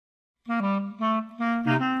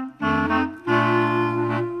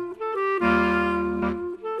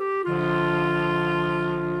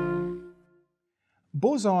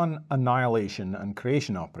boson annihilation and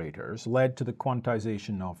creation operators led to the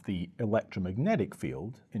quantization of the electromagnetic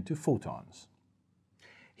field into photons.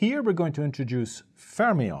 Here we're going to introduce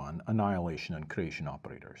fermion annihilation and creation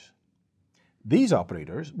operators. These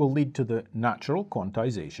operators will lead to the natural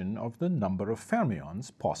quantization of the number of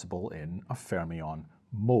fermions possible in a fermion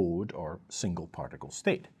mode or single particle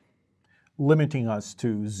state, limiting us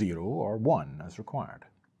to 0 or 1 as required.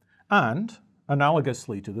 And,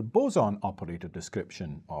 analogously to the boson operator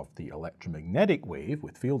description of the electromagnetic wave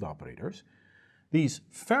with field operators, these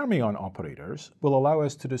fermion operators will allow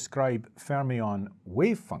us to describe fermion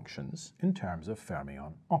wave functions in terms of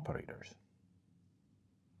fermion operators.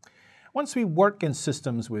 Once we work in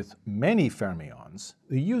systems with many fermions,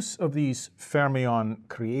 the use of these fermion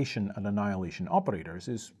creation and annihilation operators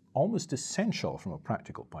is almost essential from a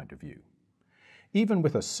practical point of view. Even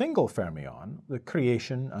with a single fermion, the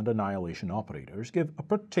creation and annihilation operators give a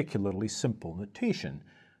particularly simple notation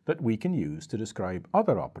that we can use to describe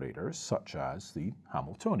other operators, such as the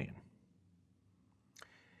Hamiltonian.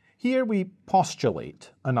 Here we postulate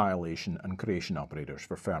annihilation and creation operators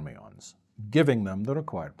for fermions, giving them the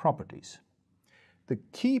required properties. The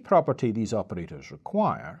key property these operators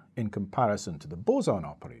require, in comparison to the boson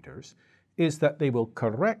operators, is that they will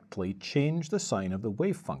correctly change the sign of the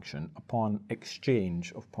wave function upon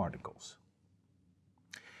exchange of particles.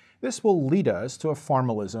 This will lead us to a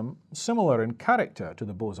formalism similar in character to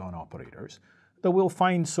the boson operators, though we'll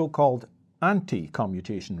find so-called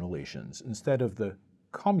anti-commutation relations instead of the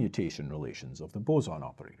commutation relations of the boson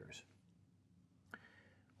operators.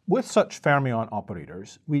 With such fermion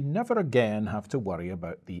operators, we never again have to worry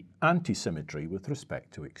about the antisymmetry with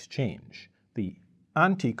respect to exchange. The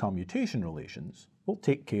anti-commutation relations will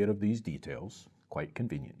take care of these details quite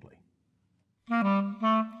conveniently.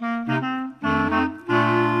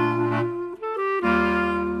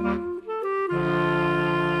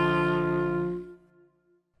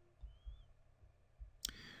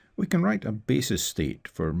 We can write a basis state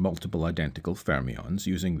for multiple identical fermions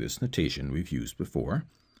using this notation we've used before,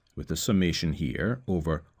 with a summation here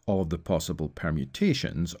over all of the possible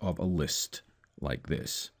permutations of a list like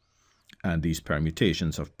this. And these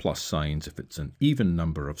permutations have plus signs if it's an even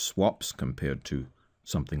number of swaps compared to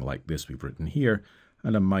something like this we've written here,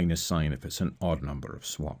 and a minus sign if it's an odd number of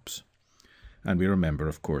swaps. And we remember,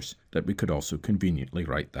 of course, that we could also conveniently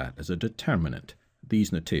write that as a determinant.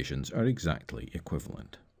 These notations are exactly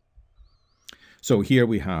equivalent. So here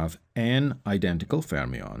we have n identical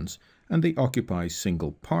fermions, and they occupy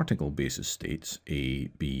single particle basis states, A,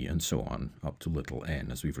 B, and so on, up to little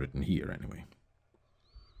n, as we've written here anyway.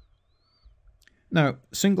 Now,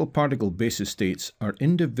 single particle basis states are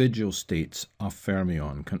individual states a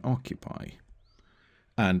fermion can occupy.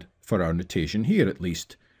 And for our notation here at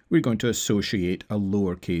least, we're going to associate a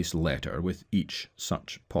lowercase letter with each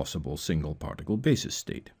such possible single particle basis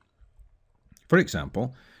state. For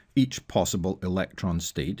example, each possible electron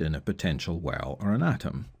state in a potential well or an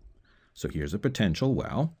atom. So here's a potential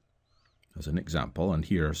well as an example, and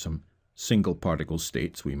here are some single particle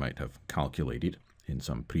states we might have calculated in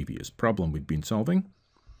some previous problem we'd been solving.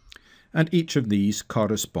 And each of these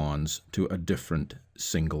corresponds to a different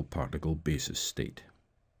single particle basis state.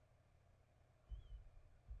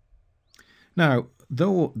 Now,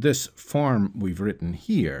 though this form we've written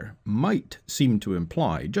here might seem to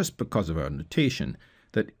imply, just because of our notation,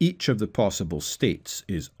 that each of the possible states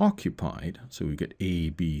is occupied, so we get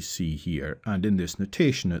A, B, C here, and in this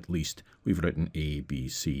notation at least we've written A, B,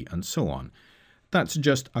 C, and so on. That's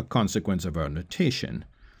just a consequence of our notation.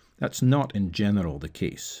 That's not in general the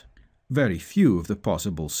case. Very few of the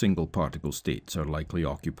possible single particle states are likely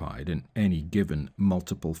occupied in any given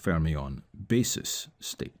multiple fermion basis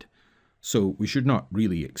state. So we should not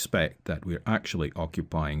really expect that we're actually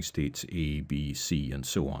occupying states A, B, C, and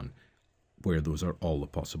so on, where those are all the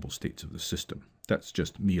possible states of the system. That's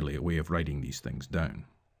just merely a way of writing these things down.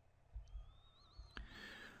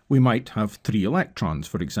 We might have 3 electrons,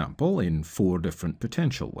 for example, in 4 different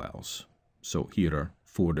potential wells. So here are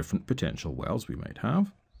 4 different potential wells we might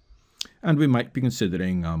have. And we might be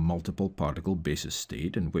considering a multiple particle basis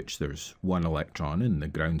state in which there's 1 electron in the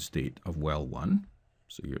ground state of well 1.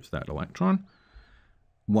 So here's that electron.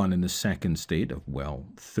 1 in the second state of well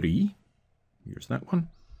 3. Here's that one.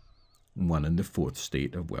 1 in the fourth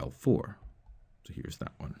state of well 4. So here's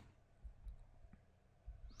that one.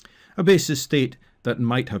 A basis state that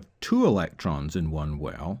might have 2 electrons in one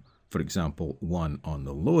well, for example, 1 on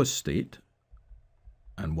the lowest state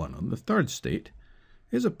and 1 on the third state,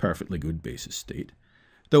 is a perfectly good basis state,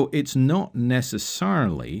 though it's not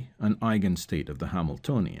necessarily an eigenstate of the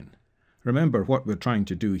Hamiltonian. Remember, what we're trying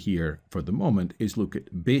to do here for the moment is look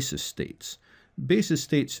at basis states. basis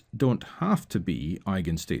states don't have to be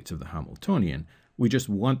eigenstates of the Hamiltonian. We just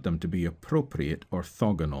want them to be appropriate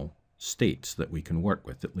orthogonal states that we can work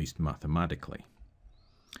with, at least mathematically.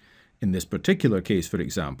 In this particular case, for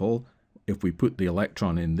example, if we put the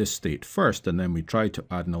electron in this state first and then we try to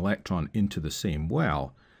add an electron into the same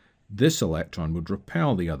well, this electron would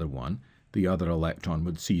repel the other one. The other electron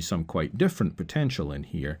would see some quite different potential in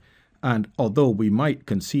here. And although we might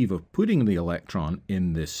conceive of putting the electron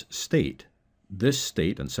in this state,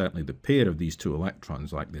 and certainly the pair of these two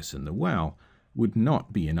electrons like this in the well, would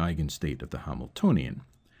not be an eigenstate of the Hamiltonian.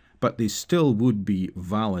 But they still would be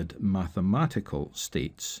valid mathematical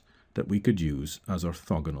states that we could use as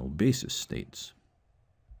orthogonal basis states.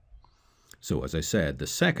 So as I said, the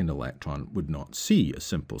second electron would not see a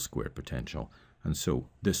simple square potential, and so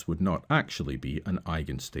this would not actually be an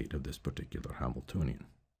eigenstate of this particular Hamiltonian.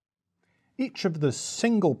 Each of the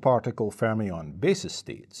single particle fermion basis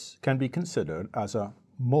states can be considered as a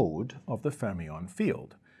mode of the fermion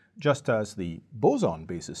field, just as the boson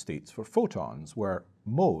basis states for photons were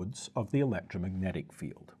modes of the electromagnetic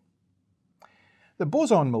field. The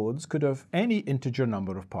boson modes could have any integer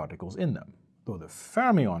number of particles in them, though the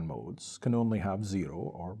fermion modes can only have 0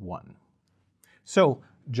 or 1. So,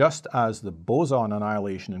 just as the boson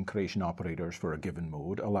annihilation and creation operators for a given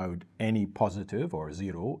mode allowed any positive or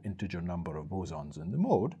 0 integer number of bosons in the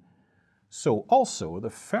mode, so also the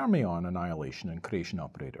fermion annihilation and creation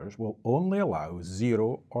operators will only allow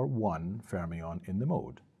 0 or 1 fermion in the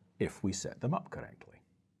mode, if we set them up correctly.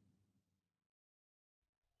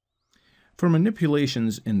 For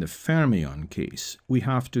manipulations in the fermion case, we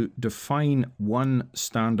have to define one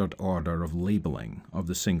standard order of labeling of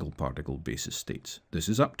the single particle basis states. This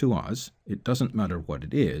is up to us. It doesn't matter what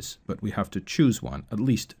it is, but we have to choose one, at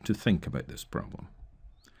least to think about this problem.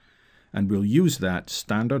 And we'll use that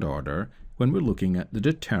standard order when we're looking at the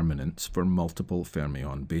determinants for multiple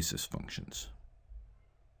fermion basis functions.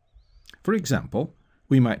 For example,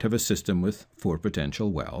 we might have a system with 4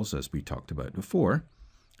 potential wells, as we talked about before,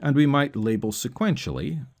 and we might label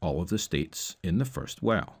sequentially all of the states in the first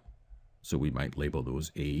well. So we might label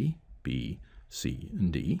those A, B, C,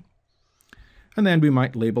 and D. And then we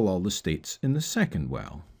might label all the states in the second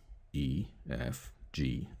well, E, F,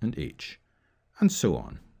 G, and H, and so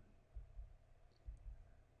on.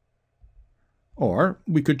 Or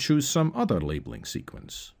we could choose some other labeling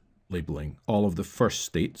sequence, labeling all of the first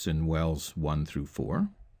states in wells 1 through 4,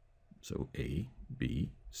 so A, B,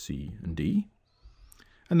 C, and D,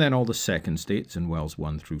 and then all the second states in wells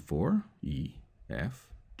 1 through 4, E, F,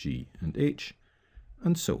 G, and H,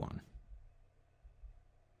 and so on.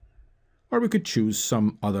 Or we could choose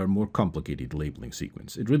some other more complicated labeling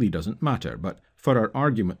sequence. It really doesn't matter, but for our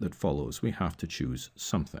argument that follows, we have to choose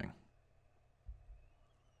something.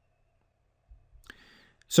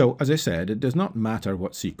 So, as I said, it does not matter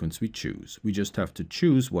what sequence we choose. We just have to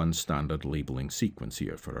choose one standard labeling sequence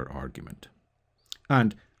here for our argument.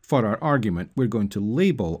 And for our argument, we're going to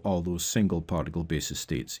label all those single particle basis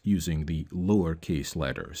states using the lowercase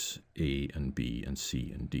letters A and B and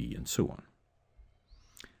C and D and so on.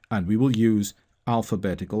 And we will use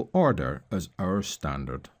alphabetical order as our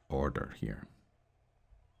standard order here.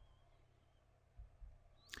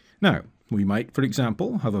 Now, we might, for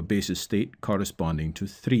example, have a basis state corresponding to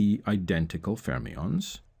 3 identical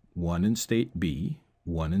fermions, one in state B,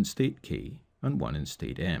 one in state K, and one in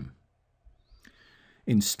state M.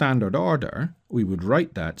 In standard order, we would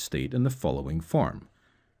write that state in the following form.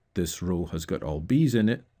 This row has got all B's in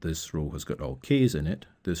it, this row has got all K's in it,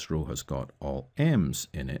 this row has got all M's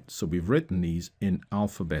in it, so we've written these in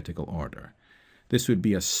alphabetical order. This would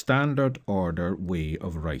be a standard order way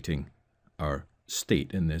of writing our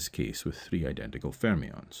state in this case with 3 identical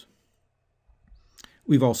fermions.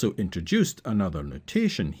 We've also introduced another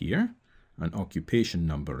notation here, an occupation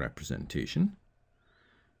number representation.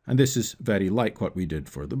 And this is very like what we did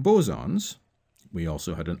for the bosons. We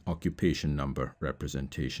also had an occupation number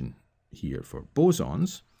representation here for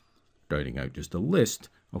bosons, writing out just a list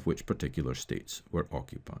of which particular states were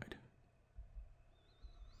occupied.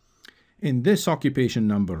 In this occupation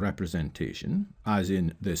number representation, as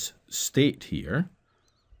in this state here,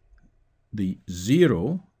 the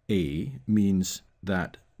 0A means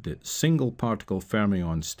that the single particle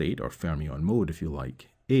fermion state, or fermion mode if you like,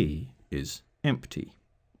 A, is empty.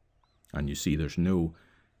 And you see there's no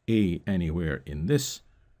A anywhere in this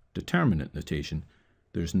determinant notation.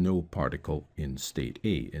 There's no particle in state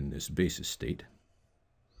A in this basis state.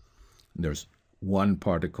 There's one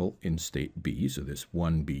particle in state B, so this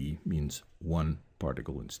 1B means one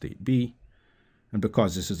particle in state B. And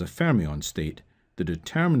because this is a fermion state, the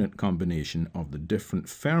determinant combination of the different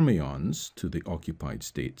fermions to the occupied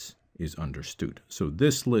states is understood. So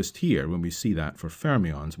this list here, when we see that for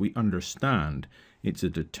fermions, we understand it's a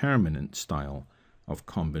determinant style of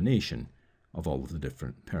combination of all of the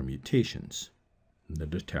different permutations. And the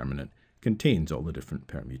determinant contains all the different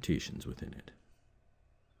permutations within it.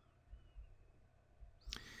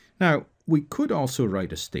 Now, we could also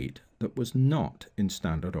write a state that was not in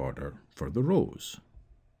standard order for the rows.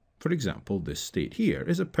 For example, this state here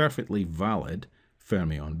is a perfectly valid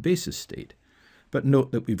fermion basis state. But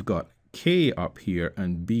note that we've got K up here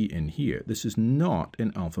and B in here. This is not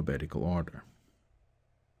in alphabetical order.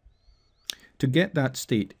 To get that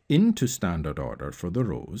state into standard order for the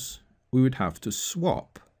rows, we would have to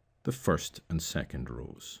swap the first and second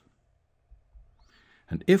rows.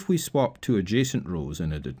 And if we swap two adjacent rows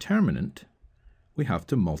in a determinant, we have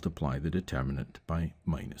to multiply the determinant by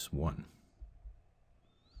 -1.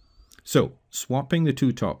 So, swapping the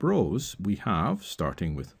two top rows, we have,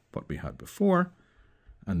 starting with what we had before,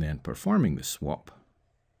 and then performing the swap,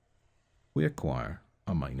 we acquire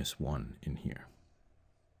a -1 in here.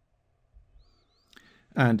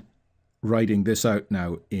 And writing this out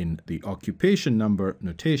now in the occupation number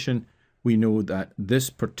notation, we know that this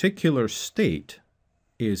particular state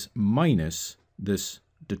is minus this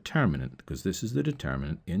determinant, because this is the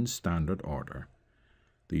determinant in standard order.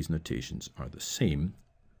 These notations are the same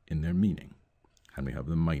in their meaning, and we have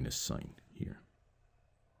the minus sign here.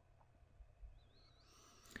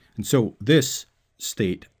 And so this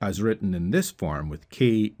state, as written in this form with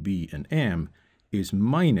K, B, and M, is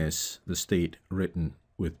minus the state written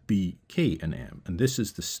with B, K, and M. And this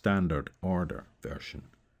is the standard order version.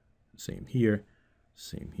 Same here,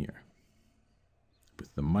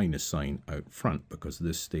 with the minus sign out front, because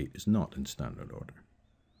this state is not in standard order.